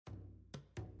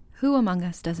Who among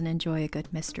us doesn't enjoy a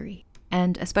good mystery?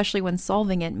 And especially when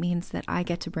solving it means that I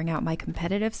get to bring out my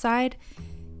competitive side,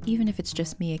 even if it's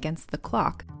just me against the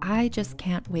clock. I just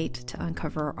can't wait to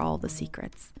uncover all the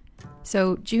secrets.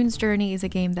 So June's Journey is a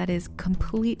game that is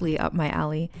completely up my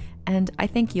alley, and I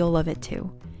think you'll love it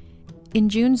too. In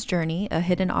June's Journey, a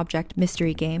hidden object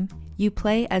mystery game, you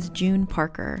play as June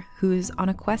Parker, who's on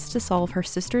a quest to solve her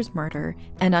sister's murder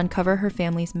and uncover her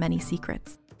family's many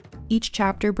secrets. Each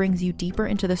chapter brings you deeper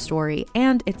into the story,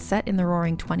 and it's set in the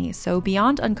Roaring '20s, so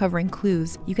beyond uncovering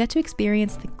clues, you get to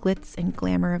experience the glitz and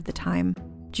glamour of the time.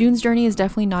 June's Journey is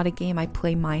definitely not a game I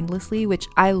play mindlessly, which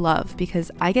I love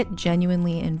because I get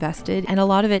genuinely invested, and a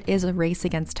lot of it is a race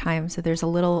against time, so there's a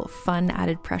little fun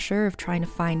added pressure of trying to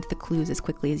find the clues as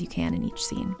quickly as you can in each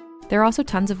scene. There are also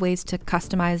tons of ways to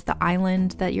customize the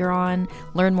island that you're on,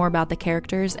 learn more about the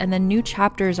characters, and then new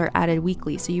chapters are added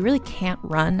weekly, so you really can't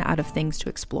run out of things to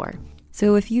explore.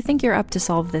 So if you think you're up to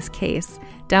solve this case,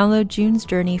 download June's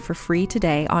Journey for free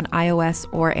today on iOS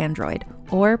or Android,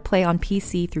 or play on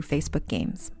PC through Facebook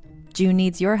Games. June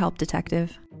needs your help,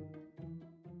 detective.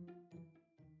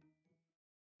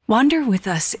 Wander with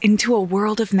us into a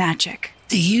world of magic.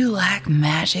 Do you like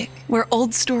magic? Where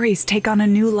old stories take on a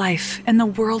new life and the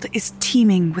world is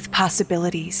teeming with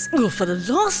possibilities. Oh, for the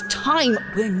last time,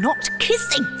 we're not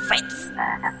kissing, Fritz.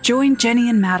 Join Jenny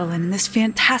and Madeline in this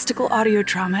fantastical audio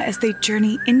drama as they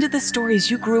journey into the stories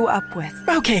you grew up with.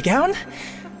 Okay, Gown.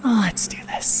 Let's do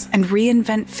this. And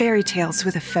reinvent fairy tales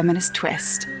with a feminist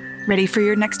twist. Ready for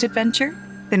your next adventure?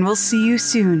 Then we'll see you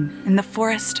soon in the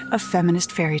forest of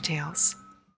feminist fairy tales.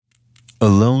 A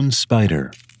lone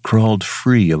spider crawled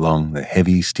free along the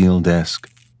heavy steel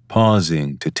desk,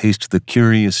 pausing to taste the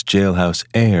curious jailhouse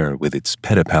air with its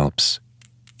pedipalps.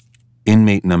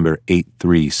 Inmate number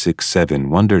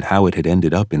 8367 wondered how it had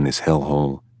ended up in this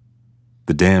hellhole.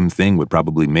 The damn thing would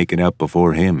probably make it out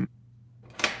before him.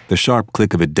 The sharp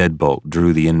click of a deadbolt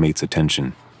drew the inmate's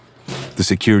attention. The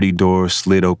security door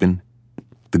slid open.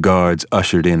 The guards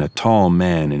ushered in a tall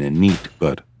man in a neat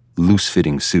but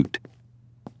loose-fitting suit.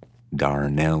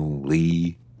 "Darnell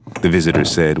Lee," the visitor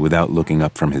said without looking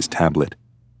up from his tablet.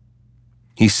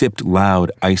 He sipped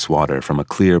loud ice water from a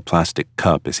clear plastic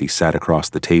cup as he sat across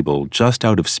the table just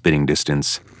out of spitting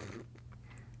distance.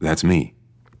 "That's me.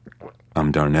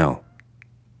 I'm Darnell.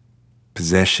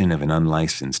 Possession of an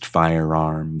unlicensed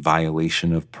firearm,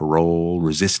 violation of parole,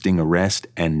 resisting arrest,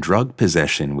 and drug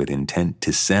possession with intent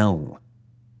to sell."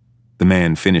 The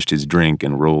man finished his drink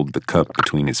and rolled the cup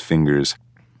between his fingers.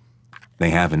 "They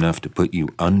have enough to put you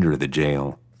under the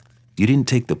jail. You didn't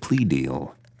take the plea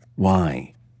deal.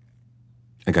 Why?"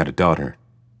 "I got a daughter.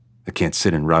 I can't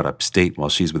sit and rot upstate while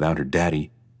she's without her daddy."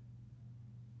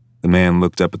 The man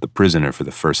looked up at the prisoner for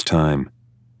the first time.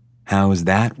 "How is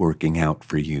that working out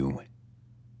for you?"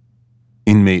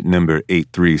 Inmate number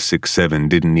 8367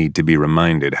 didn't need to be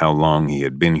reminded how long he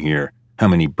had been here, how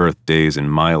many birthdays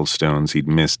and milestones he'd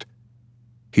missed.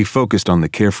 He focused on the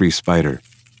carefree spider,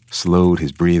 slowed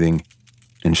his breathing,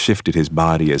 and shifted his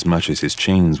body as much as his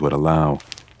chains would allow.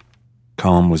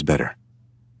 Calm was better.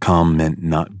 Calm meant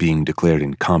not being declared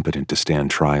incompetent to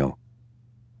stand trial.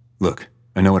 "Look,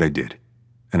 I know what I did,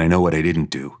 and I know what I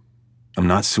didn't do. I'm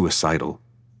not suicidal.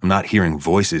 I'm not hearing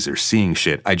voices or seeing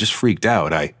shit. I just freaked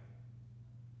out.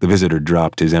 The visitor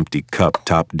dropped his empty cup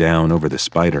top down over the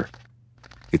spider.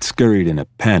 It scurried in a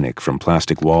panic from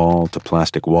plastic wall to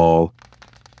plastic wall.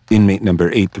 Inmate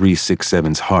number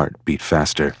 8367's heart beat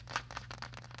faster.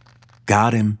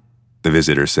 "Got him," the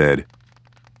visitor said.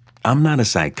 "I'm not a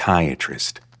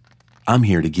psychiatrist. I'm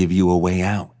here to give you a way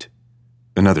out.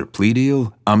 Another plea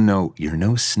deal? You're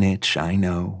no snitch, I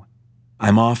know.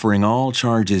 I'm offering all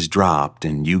charges dropped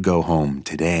and you go home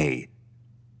today."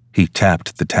 He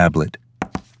tapped the tablet.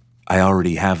 "I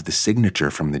already have the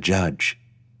signature from the judge."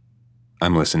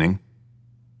 "I'm listening."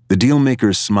 The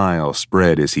dealmaker's smile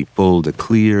spread as he pulled a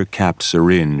clear, capped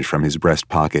syringe from his breast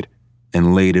pocket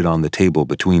and laid it on the table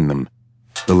between them.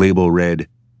 The label read,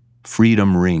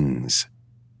 "Freedom Rings."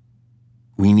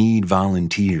 "We need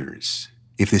volunteers.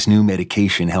 If this new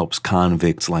medication helps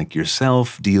convicts like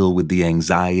yourself deal with the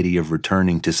anxiety of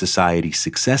returning to society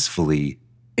successfully,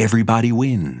 everybody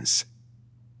wins."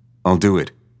 "I'll do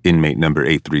it," inmate number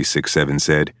 8367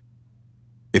 said.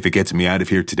 "If it gets me out of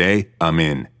here today, I'm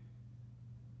in."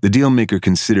 The dealmaker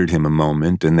considered him a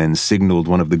moment and then signaled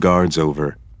one of the guards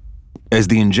over. As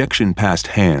the injection passed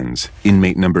hands,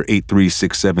 inmate number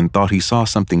 8367 thought he saw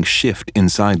something shift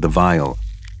inside the vial,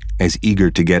 as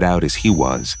eager to get out as he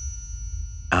was.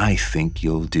 "I think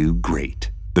you'll do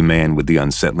great," the man with the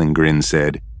unsettling grin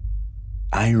said.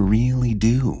 "I really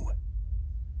do."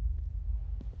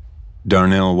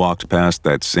 Darnell walked past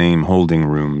that same holding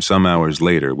room some hours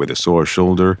later with a sore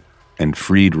shoulder and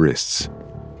freed wrists.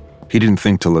 He didn't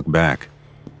think to look back.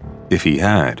 If he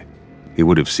had, he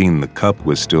would have seen the cup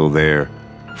was still there,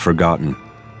 forgotten.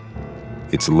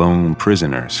 Its lone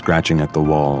prisoner scratching at the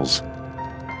walls.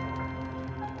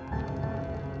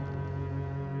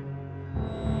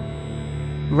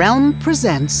 Realm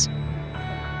presents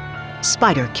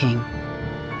Spider King.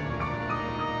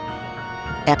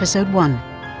 Episode 1.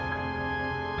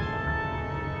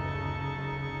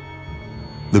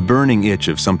 The burning itch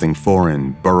of something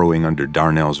foreign burrowing under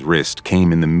Darnell's wrist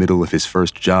came in the middle of his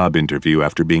first job interview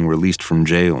after being released from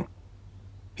jail.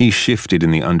 He shifted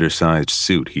in the undersized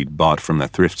suit he'd bought from the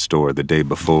thrift store the day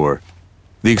before.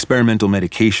 The experimental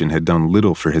medication had done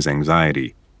little for his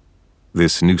anxiety.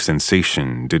 This new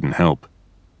sensation didn't help.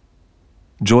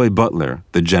 Joy Butler,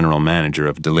 the general manager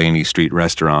of Delaney Street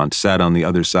Restaurant, sat on the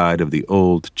other side of the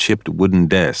old, chipped wooden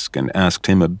desk and asked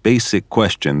him a basic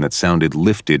question that sounded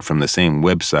lifted from the same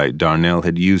website Darnell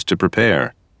had used to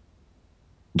prepare.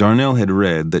 Darnell had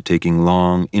read that taking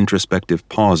long, introspective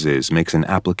pauses makes an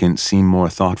applicant seem more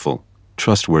thoughtful,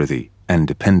 trustworthy, and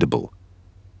dependable.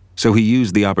 So he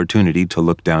used the opportunity to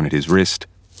look down at his wrist,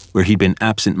 where he'd been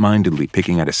absent-mindedly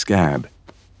picking at a scab.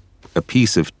 A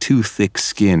piece of too thick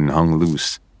skin hung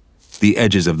loose. The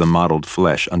edges of the mottled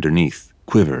flesh underneath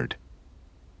quivered.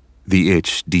 The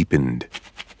itch deepened.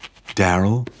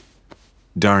 "Darryl?"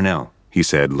 "Darnell," he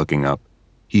said, looking up.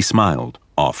 He smiled,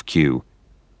 off cue.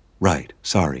 "Right,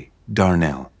 sorry,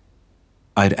 Darnell.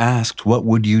 I'd asked what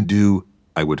would you do.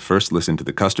 I would first listen to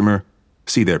the customer,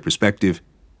 see their perspective,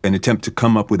 and attempt to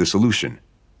come up with a solution.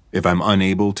 If I'm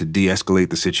unable to de-escalate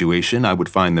the situation, I would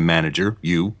find the manager,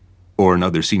 you, or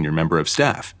another senior member of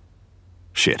staff."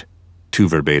 Shit. Too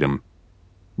verbatim.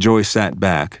 Joy sat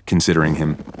back, considering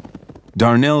him.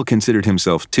 Darnell considered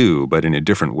himself too, but in a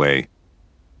different way.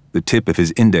 The tip of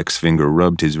his index finger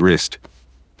rubbed his wrist.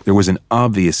 There was an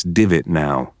obvious divot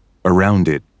now, around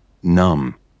it,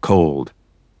 numb, cold.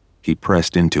 He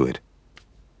pressed into it.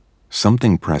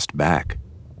 Something pressed back.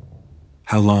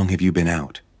 "How long have you been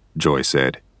out?" Joy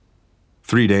said.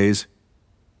 3 days.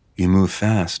 "You move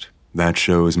fast. That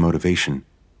shows motivation.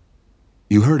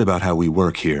 You heard about how we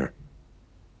work here."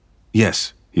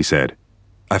 "Yes," he said.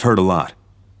 "I've heard a lot.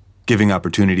 Giving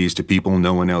opportunities to people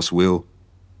no one else will.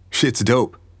 Shit's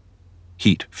dope."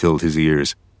 Heat filled his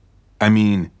ears. "I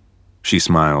mean," she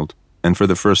smiled, and for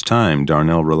the first time,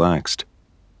 Darnell relaxed.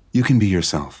 "You can be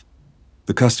yourself.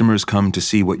 The customers come to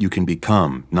see what you can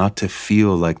become, not to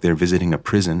feel like they're visiting a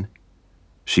prison."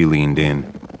 She leaned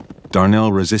in.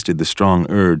 Darnell resisted the strong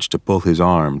urge to pull his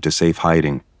arm to safe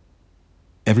hiding.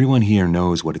 "Everyone here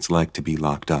knows what it's like to be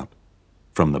locked up.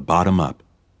 From the bottom up."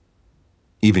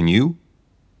 "Even you?"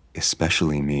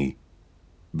 "Especially me."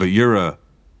 "But you're a..."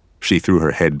 She threw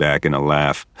her head back in a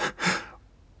laugh.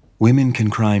 "Women can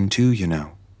crime too, you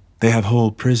know. They have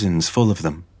whole prisons full of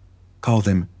them. Call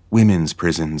them women's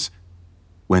prisons.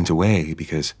 Went away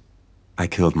because I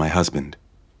killed my husband."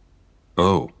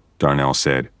 "Oh," Darnell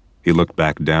said. He looked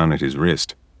back down at his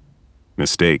wrist.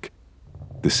 "Mistake."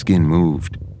 The skin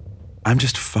moved. "I'm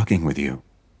just fucking with you.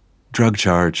 Drug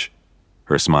charge."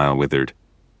 Her smile withered.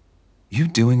 "You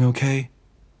doing okay?"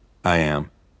 "I am."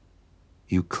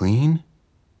 "You clean?"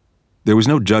 There was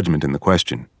no judgment in the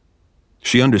question.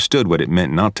 She understood what it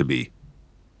meant not to be.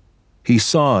 He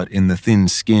saw it in the thin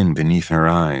skin beneath her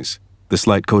eyes, the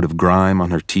slight coat of grime on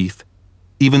her teeth,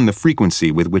 even the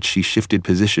frequency with which she shifted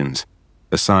positions,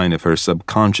 a sign of her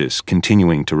subconscious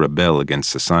continuing to rebel against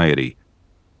society.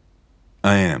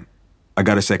 "I am. I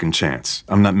got a second chance.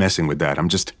 I'm not messing with that. I'm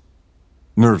just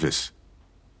nervous."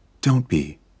 "Don't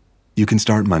be. You can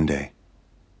start Monday."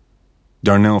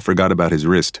 Darnell forgot about his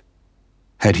wrist.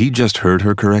 Had he just heard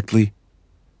her correctly?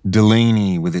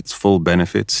 Delaney, with its full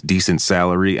benefits, decent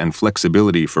salary, and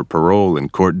flexibility for parole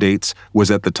and court dates,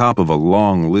 was at the top of a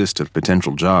long list of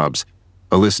potential jobs,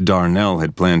 a list Darnell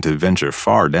had planned to venture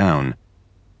far down.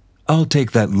 "I'll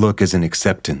take that look as an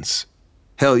acceptance."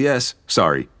 "Hell yes.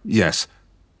 Sorry, yes.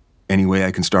 Any way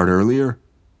I can start earlier?"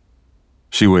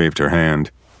 She waved her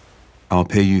hand. "I'll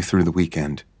pay you through the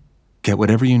weekend. Get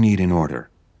whatever you need in order.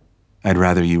 I'd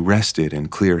rather you rested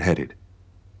and clear-headed.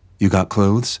 You got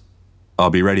clothes?"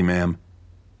 "I'll be ready, ma'am."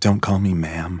 "Don't call me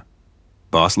ma'am."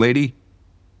 "Boss lady?"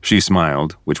 She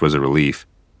smiled, which was a relief.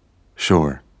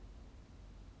 "Sure."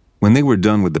 When they were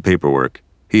done with the paperwork,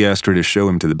 he asked her to show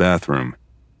him to the bathroom.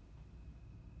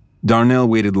 Darnell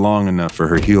waited long enough for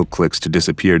her heel clicks to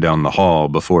disappear down the hall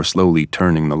before slowly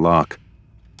turning the lock.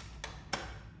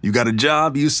 "You got a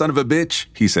job, you son of a bitch,"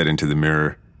 he said into the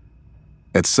mirror.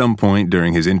 At some point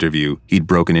during his interview, he'd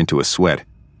broken into a sweat.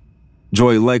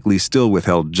 Joy likely still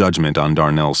withheld judgment on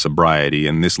Darnell's sobriety,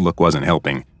 and this look wasn't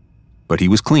helping. But he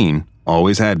was clean,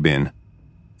 always had been,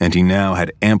 and he now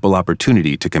had ample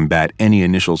opportunity to combat any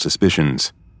initial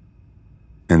suspicions.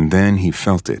 And then he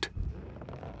felt it.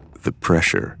 The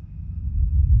pressure.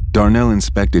 Darnell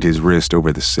inspected his wrist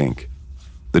over the sink.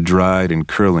 The dried and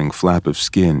curling flap of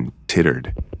skin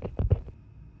tittered.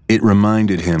 It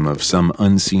reminded him of some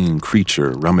unseen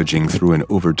creature rummaging through an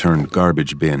overturned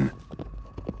garbage bin.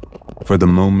 For the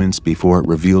moments before it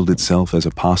revealed itself as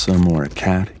a possum or a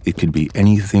cat, it could be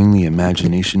anything the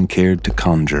imagination cared to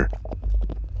conjure.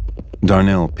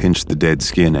 Darnell pinched the dead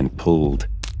skin and pulled.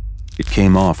 It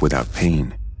came off without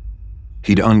pain.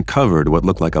 He'd uncovered what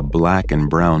looked like a black and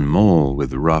brown mole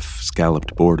with rough,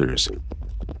 scalloped borders.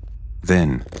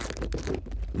 Then,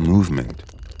 movement.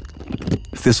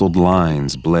 Thistled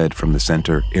lines bled from the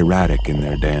center, erratic in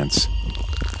their dance.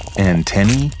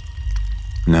 Antennae?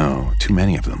 No, too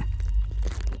many of them.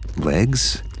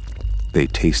 Legs? They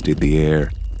tasted the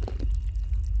air.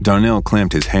 Darnell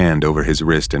clamped his hand over his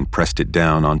wrist and pressed it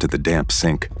down onto the damp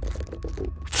sink.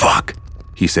 "Fuck,"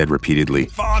 he said repeatedly.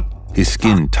 Fuck. His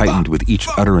skin tightened with each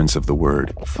utterance of the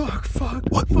word. Fuck.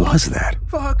 What was that?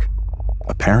 Fuck.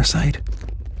 A parasite?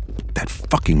 That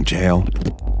fucking jail?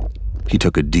 He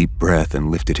took a deep breath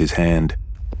and lifted his hand.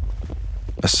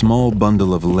 A small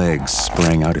bundle of legs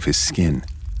sprang out of his skin.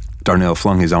 Darnell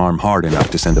flung his arm hard enough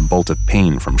to send a bolt of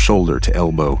pain from shoulder to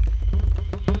elbow.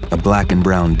 A black and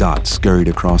brown dot scurried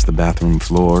across the bathroom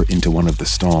floor into one of the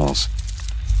stalls.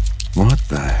 What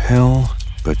the hell?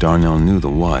 But Darnell knew the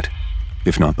what,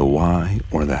 if not the why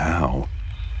or the how.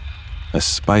 A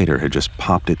spider had just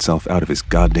popped itself out of his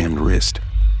goddamned wrist.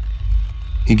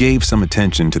 He gave some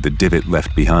attention to the divot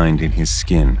left behind in his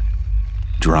skin.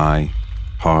 Dry,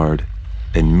 hard,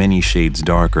 and many shades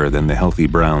darker than the healthy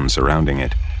brown surrounding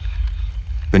it.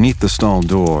 Beneath the stall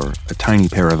door, a tiny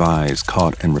pair of eyes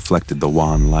caught and reflected the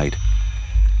wan light.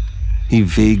 He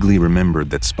vaguely remembered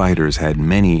that spiders had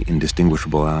many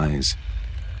indistinguishable eyes.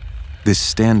 This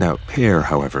standout pair,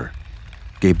 however,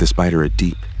 gave the spider a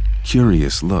deep,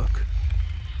 curious look,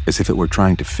 as if it were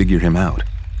trying to figure him out.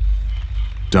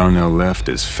 Darnell left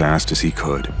as fast as he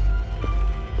could.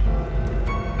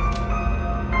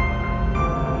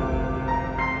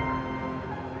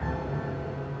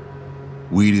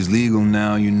 "Weed is legal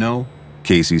now, you know,"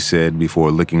 Casey said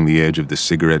before licking the edge of the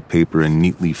cigarette paper and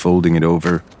neatly folding it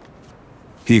over.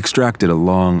 He extracted a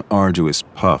long, arduous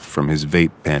puff from his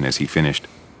vape pen as he finished.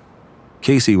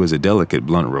 Casey was a delicate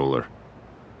blunt roller.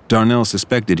 Darnell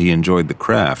suspected he enjoyed the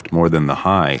craft more than the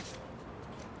high.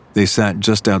 They sat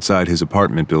just outside his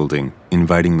apartment building,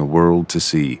 inviting the world to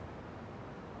see.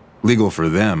 "Legal for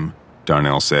them,"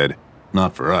 Darnell said,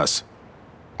 "not for us.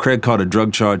 Craig caught a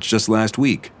drug charge just last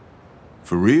week."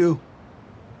 "For real?"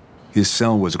 "His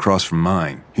cell was across from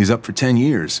mine. He's up for 10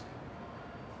 years.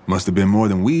 Must have been more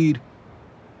than weed.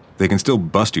 They can still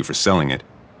bust you for selling it.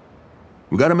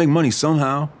 We gotta make money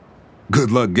somehow.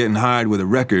 Good luck getting hired with a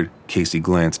record." Casey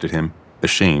glanced at him,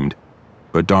 ashamed,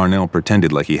 but Darnell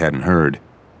pretended like he hadn't heard.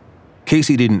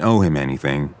 Casey didn't owe him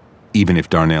anything, even if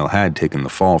Darnell had taken the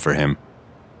fall for him.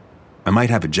 "I might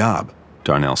have a job,"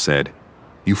 Darnell said.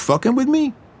 "You fucking with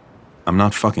me?" "I'm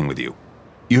not fucking with you.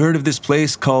 You heard of this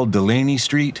place called Delaney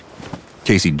Street?"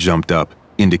 Casey jumped up,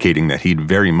 indicating that he'd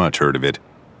very much heard of it.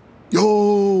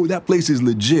 "Yo, that place is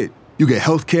legit. You get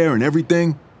health care and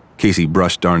everything." Casey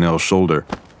brushed Darnell's shoulder.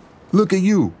 "Look at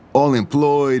you, all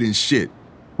employed and shit.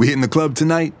 We hitting the club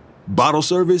tonight? Bottle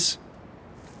service?"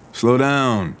 "Slow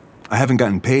down. I haven't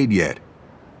gotten paid yet."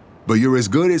 "But you're as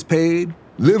good as paid.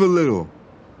 Live a little."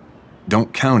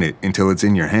 "Don't count it until it's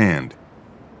in your hand.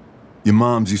 Your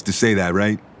moms used to say that,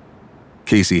 right?"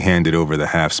 Casey handed over the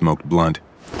half-smoked blunt.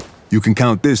 "You can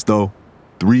count this, though.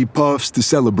 3 puffs to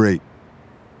celebrate."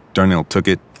 Darnell took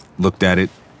it, looked at it.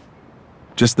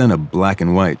 Just then a black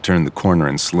and white turned the corner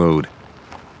and slowed.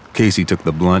 Casey took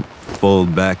the blunt,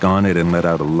 pulled back on it, and let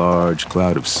out a large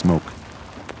cloud of smoke.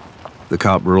 The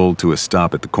cop rolled to a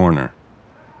stop at the corner.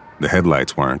 The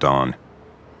headlights weren't on.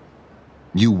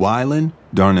 "You wildin'?"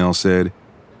 Darnell said.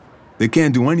 "They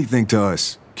can't do anything to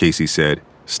us," Casey said.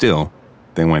 Still,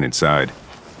 they went inside.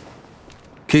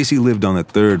 Casey lived on the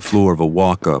 3rd floor of a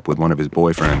walk-up with one of his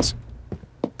boyfriends.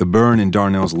 The burn in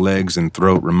Darnell's legs and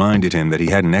throat reminded him that he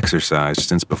hadn't exercised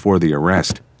since before the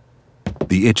arrest.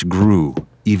 The itch grew,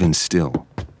 even still,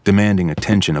 demanding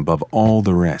attention above all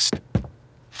the rest.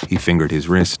 He fingered his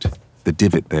wrist, the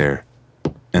divot there,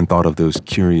 and thought of those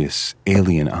curious,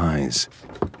 alien eyes.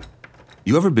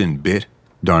 "You ever been bit?"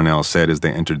 Darnell said as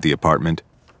they entered the apartment.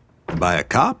 "By a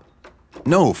cop?"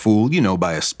 "No, fool,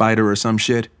 by a spider or some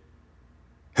shit."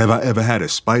 "Have I ever had a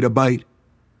spider bite?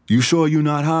 You sure you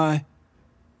not high?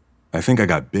 I think I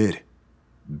got bit.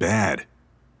 Bad.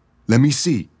 Let me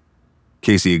see.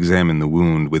 Casey examined the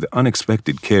wound with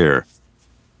unexpected care.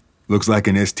 Looks like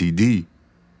an STD.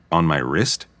 On my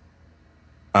wrist?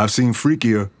 I've seen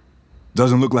freakier.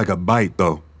 Doesn't look like a bite,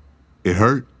 though. It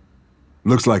hurt?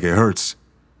 Looks like it hurts.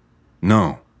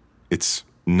 No, it's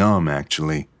numb,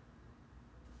 actually.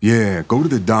 Yeah, go to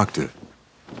the doctor.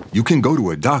 You can go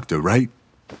to a doctor, right?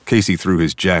 Casey threw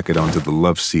his jacket onto the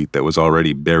love seat that was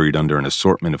already buried under an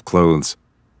assortment of clothes.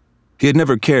 He had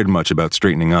never cared much about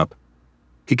straightening up.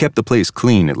 He kept the place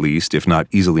clean, at least, if not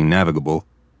easily navigable.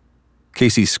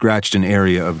 Casey scratched an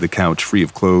area of the couch free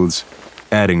of clothes,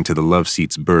 adding to the love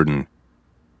seat's burden.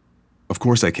 Of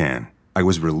course I can. I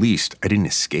was released. I didn't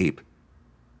escape.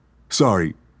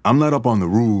 Sorry, I'm not up on the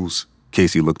rules.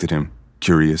 Casey looked at him,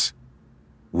 curious.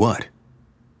 What?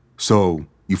 So,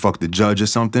 you fucked the judge or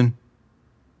something?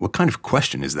 What kind of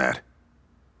question is that?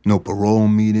 No parole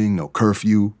meeting, no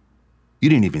curfew. You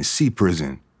didn't even see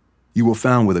prison. You were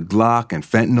found with a Glock and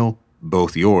fentanyl,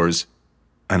 both yours.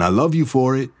 And I love you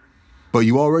for it, but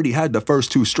you already had the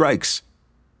first 2 strikes.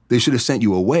 They should have sent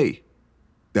you away.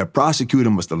 That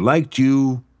prosecutor must have liked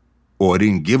you, or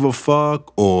didn't give a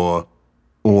fuck, or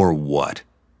what?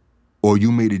 Or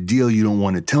you made a deal you don't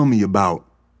want to tell me about.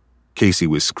 Casey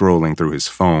was scrolling through his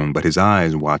phone, but his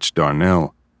eyes watched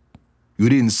Darnell. You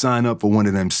didn't sign up for one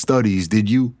of them studies, did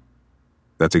you?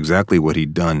 That's exactly what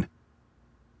he'd done.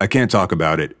 I can't talk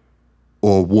about it.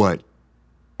 Or what?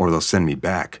 Or they'll send me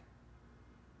back.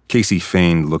 Casey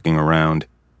feigned looking around.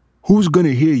 Who's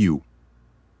gonna hear you?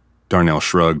 Darnell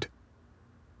shrugged.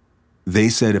 They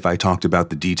said if I talked about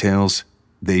the details,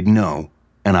 they'd know,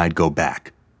 and I'd go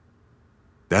back.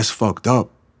 That's fucked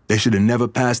up. They should have never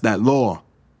passed that law.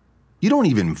 You don't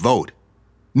even vote.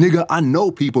 Nigga, I know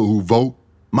people who vote.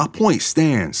 My point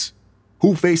stands.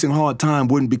 Who facing hard time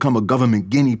wouldn't become a government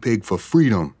guinea pig for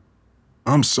freedom?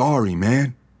 I'm sorry,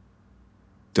 man.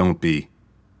 Don't be.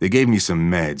 They gave me some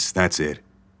meds, that's it.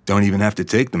 Don't even have to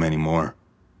take them anymore.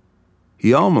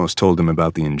 He almost told him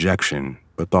about the injection,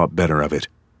 but thought better of it.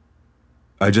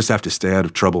 I just have to stay out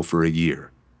of trouble for a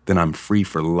year. Then I'm free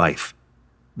for life.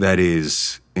 That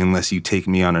is, unless you take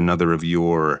me on another of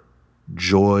your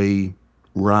joy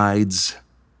rides.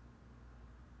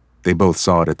 They both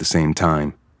saw it at the same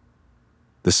time.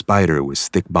 The spider was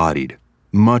thick-bodied,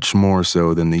 much more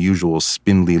so than the usual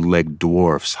spindly-legged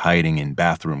dwarfs hiding in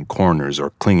bathroom corners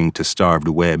or clinging to starved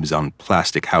webs on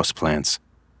plastic houseplants.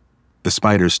 The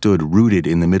spider stood rooted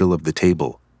in the middle of the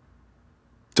table.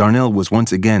 Darnell was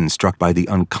once again struck by the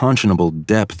unconscionable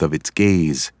depth of its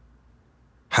gaze.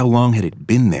 How long had it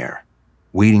been there,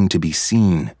 waiting to be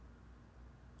seen?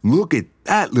 Look at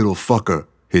that little fucker,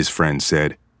 his friend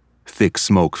said. Thick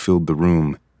smoke filled the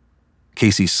room.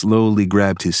 Casey slowly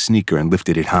grabbed his sneaker and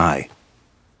lifted it high.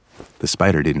 The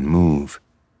spider didn't move.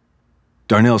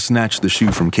 Darnell snatched the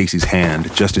shoe from Casey's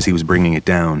hand just as he was bringing it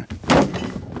down.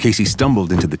 Casey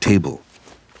stumbled into the table.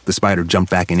 The spider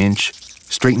jumped back an inch,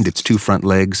 straightened its 2 front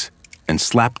legs, and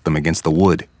slapped them against the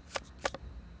wood.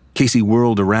 Casey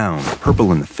whirled around,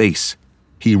 purple in the face.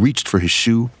 He reached for his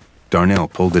shoe. Darnell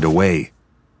pulled it away.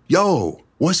 Yo,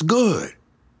 what's good?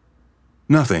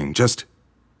 Nothing, just...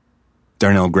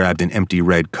 Darnell grabbed an empty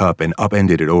red cup and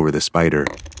upended it over the spider.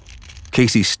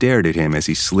 Casey stared at him as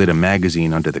he slid a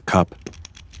magazine onto the cup.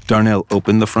 Darnell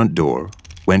opened the front door,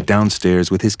 went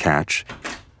downstairs with his catch,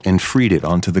 and freed it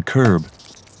onto the curb.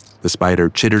 The spider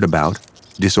chittered about,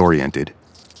 disoriented,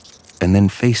 and then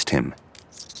faced him.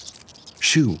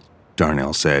 Shoo,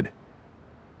 Darnell said.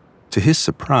 To his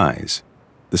surprise,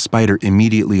 the spider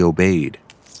immediately obeyed.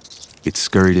 It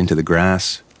scurried into the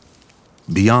grass.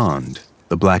 Beyond,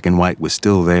 the black and white was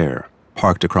still there,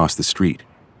 parked across the street,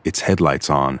 its headlights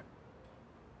on.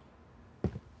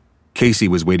 Casey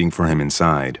was waiting for him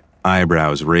inside,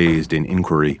 eyebrows raised in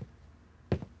inquiry.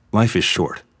 Life is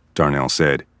short, Darnell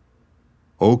said.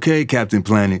 Okay, Captain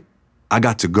Planet. I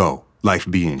got to go, life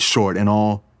being short and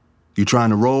all. You trying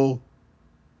to roll?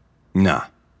 Nah,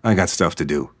 I got stuff to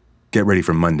do. Get ready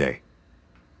for Monday.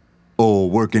 Oh,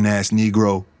 working-ass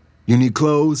Negro. You need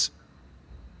clothes?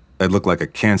 I'd look like a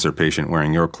cancer patient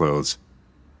wearing your clothes.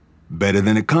 Better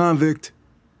than a convict.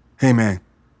 Hey, man.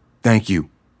 Thank you.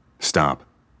 Stop.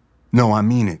 No, I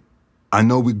mean it. I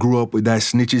know we grew up with that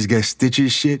snitches get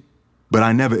stitches shit, but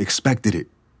I never expected it.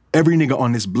 Every nigga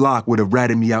on this block would have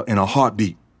ratted me out in a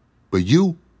heartbeat. But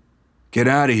you? Get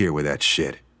out of here with that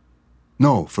shit.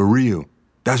 No, for real.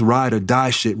 That's ride or die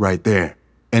shit right there.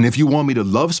 And if you want me to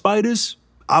love spiders,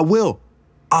 I will.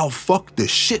 I'll fuck the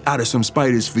shit out of some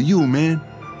spiders for you, man.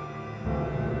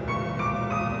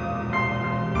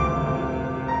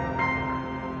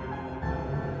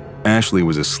 Ashley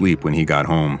was asleep when he got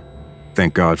home.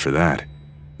 Thank God for that.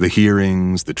 The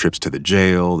hearings, the trips to the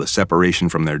jail, the separation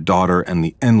from their daughter, and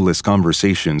the endless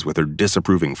conversations with her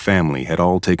disapproving family had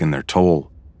all taken their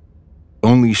toll.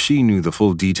 Only she knew the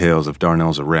full details of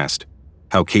Darnell's arrest,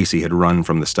 how Casey had run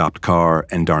from the stopped car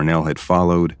and Darnell had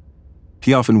followed.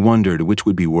 He often wondered which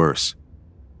would be worse,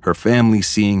 her family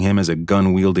seeing him as a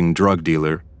gun-wielding drug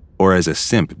dealer or as a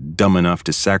simp dumb enough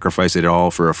to sacrifice it all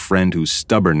for a friend whose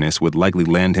stubbornness would likely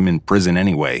land him in prison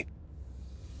anyway.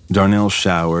 Darnell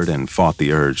showered and fought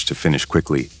the urge to finish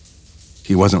quickly.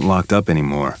 He wasn't locked up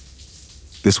anymore.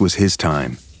 This was his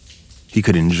time. He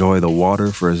could enjoy the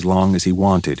water for as long as he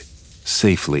wanted,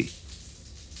 safely.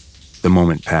 The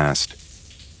moment passed.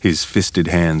 His fisted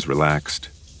hands relaxed.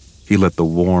 He let the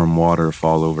warm water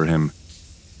fall over him.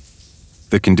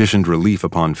 The conditioned relief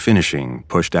upon finishing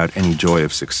pushed out any joy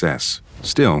of success.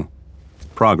 Still,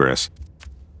 progress.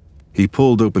 He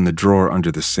pulled open the drawer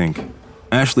under the sink.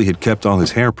 Ashley had kept all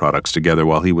his hair products together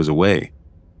while he was away.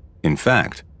 In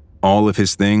fact, all of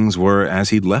his things were as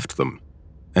he'd left them,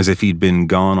 as if he'd been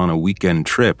gone on a weekend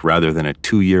trip rather than a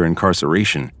 2-year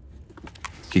incarceration.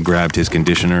 He grabbed his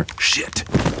conditioner. Shit!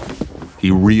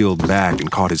 He reeled back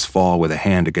and caught his fall with a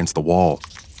hand against the wall.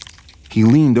 He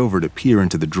leaned over to peer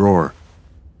into the drawer.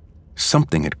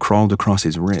 Something had crawled across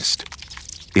his wrist.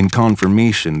 In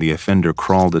confirmation, the offender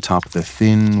crawled atop the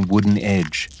thin wooden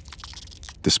edge.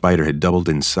 The spider had doubled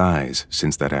in size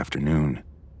since that afternoon.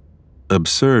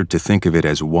 Absurd to think of it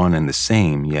as one and the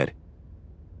same, yet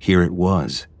here it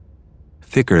was,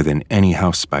 thicker than any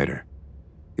house spider,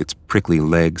 its prickly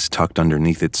legs tucked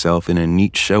underneath itself in a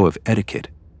neat show of etiquette.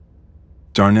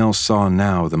 Darnell saw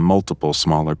now the multiple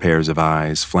smaller pairs of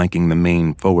eyes flanking the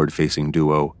main forward-facing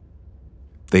duo.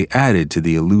 They added to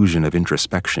the illusion of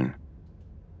introspection.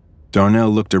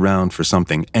 Darnell looked around for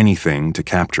something, anything, to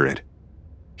capture it.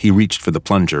 He reached for the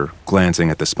plunger, glancing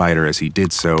at the spider as he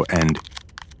did so, and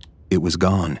it was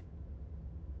gone.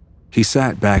 He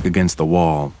sat back against the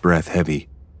wall, breath heavy.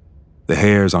 The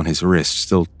hairs on his wrist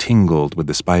still tingled with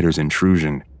the spider's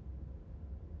intrusion.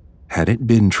 Had it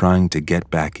been trying to get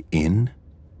back in?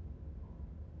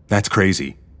 "That's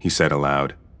crazy," he said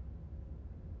aloud.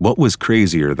 What was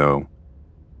crazier, though?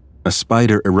 A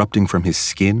spider erupting from his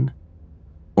skin?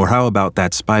 Or how about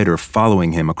that spider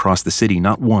following him across the city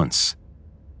not once,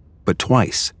 but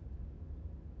twice?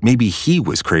 Maybe he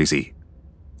was crazy.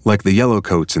 Like the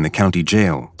yellowcoats in the county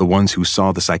jail, the ones who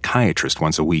saw the psychiatrist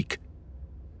once a week.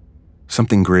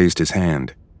 Something grazed his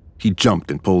hand. He jumped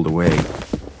and pulled away.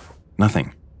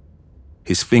 Nothing.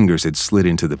 His fingers had slid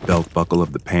into the belt buckle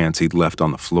of the pants he'd left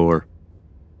on the floor.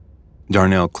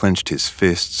 Darnell clenched his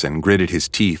fists and gritted his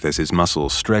teeth as his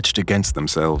muscles stretched against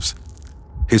themselves.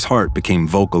 His heart became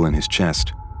vocal in his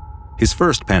chest. His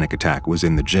first panic attack was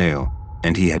in the jail,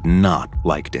 and he had not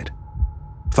liked it.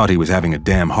 Thought he was having a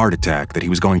damn heart attack, that he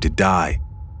was going to die.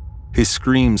 His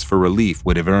screams for relief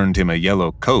would have earned him a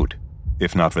yellow coat,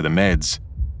 if not for the meds.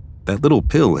 That little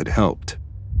pill had helped.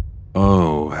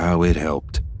 Oh, how it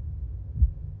helped.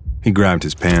 He grabbed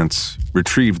his pants,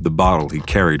 retrieved the bottle he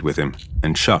carried with him,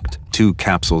 and chucked 2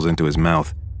 capsules into his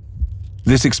mouth.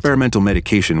 This experimental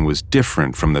medication was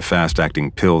different from the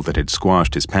fast-acting pill that had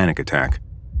squashed his panic attack.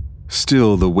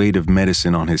 Still, the weight of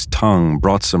medicine on his tongue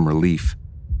brought some relief.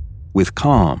 With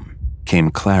calm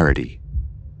came clarity.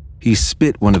 He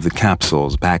spit one of the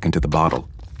capsules back into the bottle.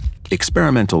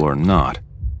 Experimental or not,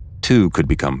 2 could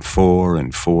become 4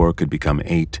 and 4 could become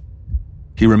 8.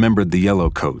 He remembered the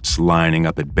yellowcoats lining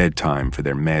up at bedtime for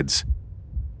their meds.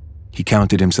 He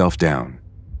counted himself down.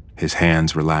 His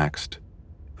hands relaxed.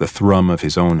 The thrum of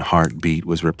his own heartbeat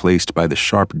was replaced by the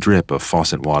sharp drip of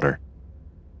faucet water.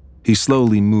 He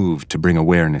slowly moved to bring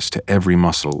awareness to every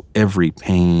muscle, every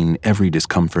pain, every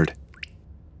discomfort.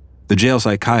 The jail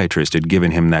psychiatrist had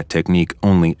given him that technique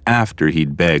only after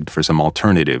he'd begged for some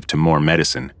alternative to more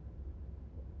medicine.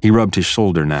 He rubbed his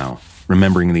shoulder now,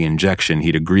 remembering the injection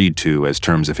he'd agreed to as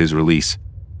terms of his release.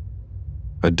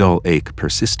 A dull ache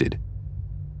persisted.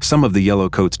 Some of the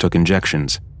yellowcoats took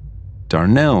injections.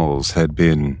 Darnell's had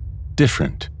been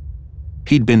different.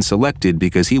 He'd been selected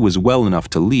because he was well enough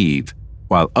to leave,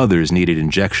 while others needed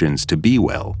injections to be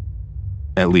well.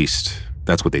 At least,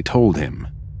 that's what they told him.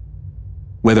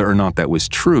 Whether or not that was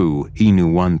true, he knew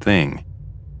one thing.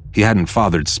 He hadn't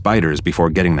fathered spiders before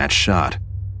getting that shot.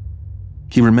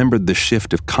 He remembered the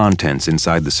shift of contents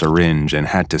inside the syringe and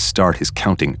had to start his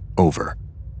counting over.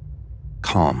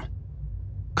 Calm.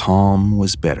 Calm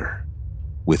was better.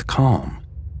 With calm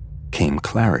came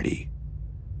clarity.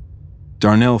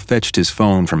 Darnell fetched his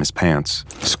phone from his pants,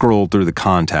 scrolled through the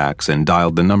contacts, and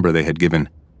dialed the number they had given.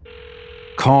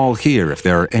 Call here if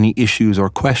there are any issues or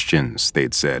questions,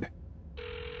 they'd said.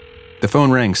 The phone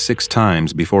rang 6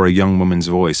 times before a young woman's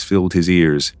voice filled his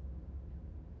ears.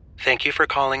 Thank you for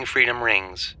calling Freedom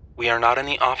Rings. We are not in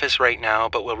the office right now,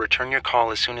 but will return your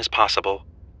call as soon as possible.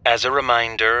 As a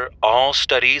reminder, all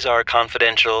studies are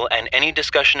confidential, and any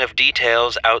discussion of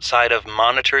details outside of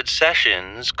monitored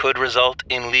sessions could result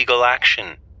in legal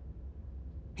action.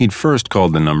 He'd first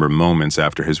called the number moments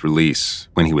after his release,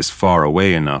 when he was far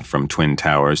away enough from Twin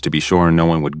Towers to be sure no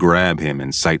one would grab him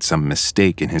and cite some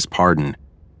mistake in his pardon.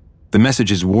 The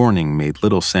message's warning made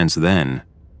little sense then.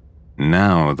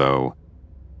 Now, though...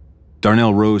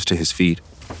 Darnell rose to his feet,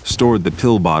 stored the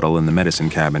pill bottle in the medicine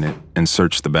cabinet, and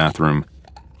searched the bathroom.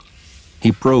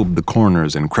 He probed the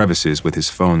corners and crevices with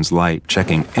his phone's light,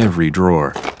 checking every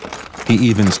drawer. He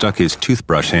even stuck his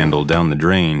toothbrush handle down the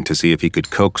drain to see if he could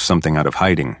coax something out of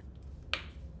hiding.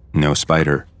 No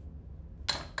spider.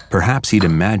 Perhaps he'd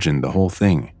imagined the whole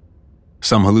thing.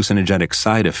 Some hallucinogenic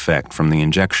side effect from the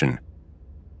injection.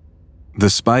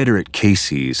 The spider at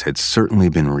Casey's had certainly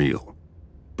been real,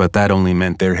 but that only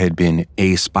meant there had been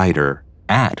a spider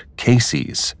at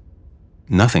Casey's.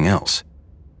 Nothing else.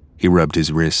 He rubbed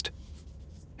his wrist.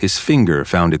 His finger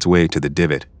found its way to the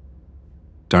divot.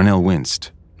 Darnell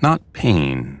winced. Not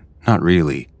pain, not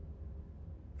really.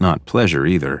 Not pleasure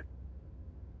either.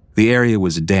 The area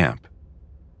was damp.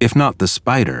 If not the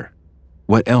spider,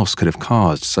 what else could have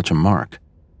caused such a mark?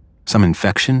 Some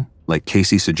infection, like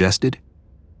Casey suggested?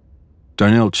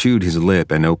 Darnell chewed his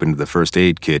lip and opened the first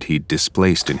aid kit he'd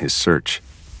displaced in his search.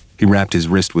 He wrapped his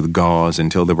wrist with gauze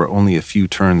until there were only a few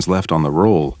turns left on the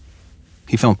roll.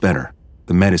 He felt better.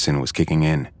 The medicine was kicking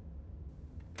in.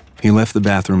 He left the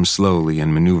bathroom slowly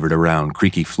and maneuvered around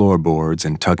creaky floorboards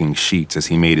and tugging sheets as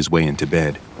he made his way into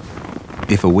bed.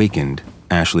 If awakened,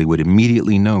 Ashley would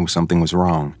immediately know something was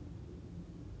wrong.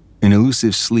 An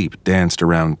elusive sleep danced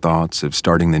around thoughts of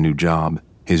starting the new job,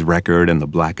 his record and the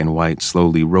black and white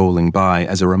slowly rolling by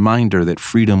as a reminder that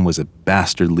freedom was a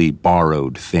bastardly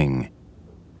borrowed thing.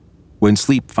 When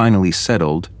sleep finally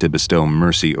settled to bestow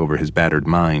mercy over his battered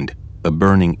mind, a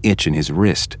burning itch in his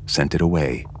wrist sent it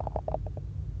away.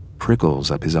 Prickles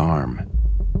up his arm.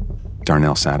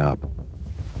 Darnell sat up.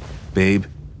 "Babe,"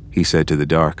 he said to the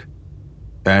dark.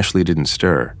 Ashley didn't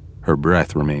stir. Her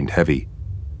breath remained heavy.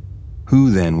 Who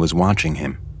then was watching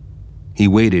him? He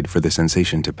waited for the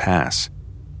sensation to pass.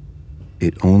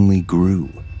 It only grew.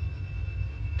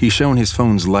 He shone his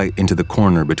phone's light into the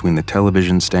corner between the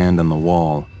television stand and the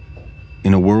wall.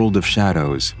 In a world of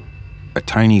shadows, a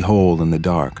tiny hole in the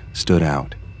dark stood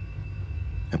out.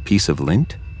 A piece of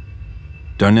lint?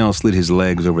 Darnell slid his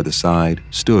legs over the side,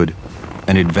 stood,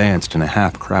 and advanced in a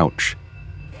half-crouch.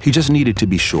 He just needed to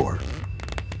be sure.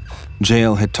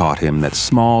 Jail had taught him that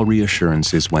small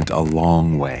reassurances went a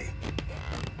long way.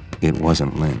 It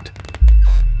wasn't lint.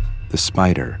 The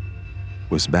spider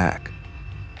was back.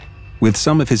 With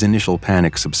some of his initial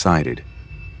panic subsided,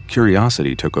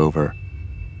 curiosity took over.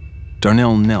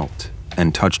 Darnell knelt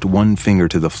and touched one finger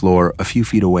to the floor a few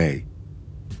feet away.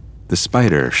 The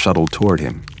spider shuttled toward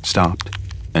him, stopped,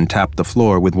 and tapped the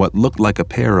floor with what looked like a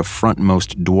pair of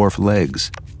frontmost dwarf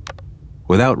legs.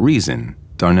 Without reason,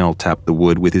 Darnell tapped the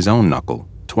wood with his own knuckle,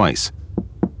 twice.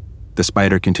 The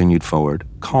spider continued forward,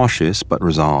 cautious but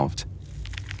resolved,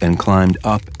 and climbed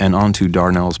up and onto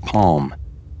Darnell's palm.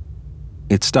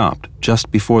 It stopped just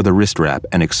before the wrist wrap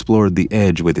and explored the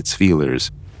edge with its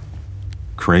feelers.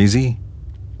 Crazy?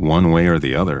 One way or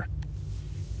the other.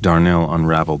 Darnell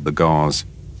unraveled the gauze.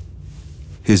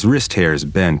 His wrist hairs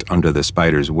bent under the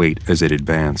spider's weight as it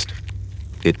advanced.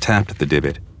 It tapped the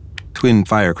divot. Twin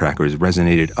firecrackers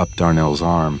resonated up Darnell's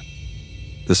arm.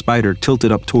 The spider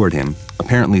tilted up toward him,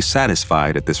 apparently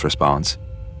satisfied at this response,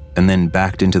 and then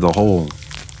backed into the hole.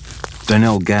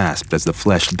 Darnell gasped as the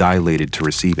flesh dilated to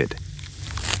receive it.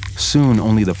 Soon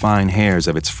only the fine hairs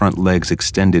of its front legs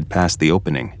extended past the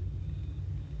opening.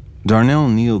 Darnell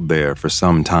kneeled there for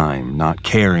some time, not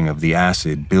caring of the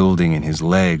acid building in his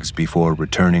legs before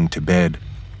returning to bed.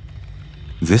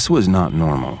 This was not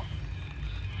normal.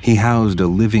 He housed a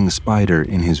living spider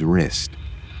in his wrist,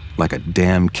 like a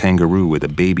damn kangaroo with a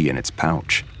baby in its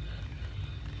pouch.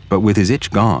 But with his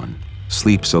itch gone,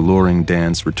 sleep's alluring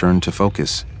dance returned to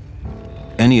focus.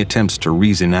 Any attempts to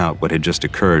reason out what had just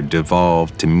occurred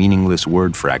devolved to meaningless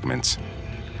word fragments.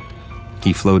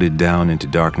 He floated down into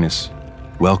darkness,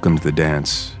 welcomed the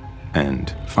dance,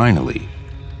 and, finally,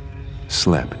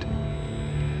 slept.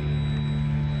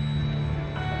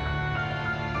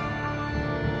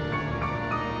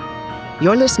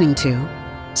 You're listening to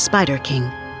Spider King,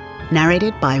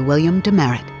 narrated by William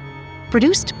Demerit.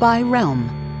 Produced by Realm,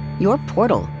 your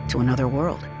portal to another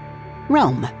world.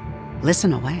 Realm,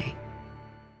 listen away.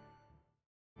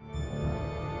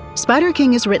 Spider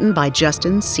King is written by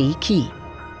Justin C. Key.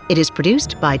 It is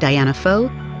produced by Diana Foe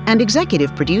and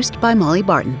executive produced by Molly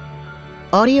Barton.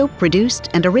 Audio produced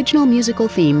and original musical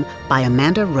theme by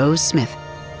Amanda Rose Smith.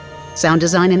 Sound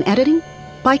design and editing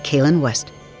by Kaylin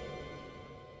West.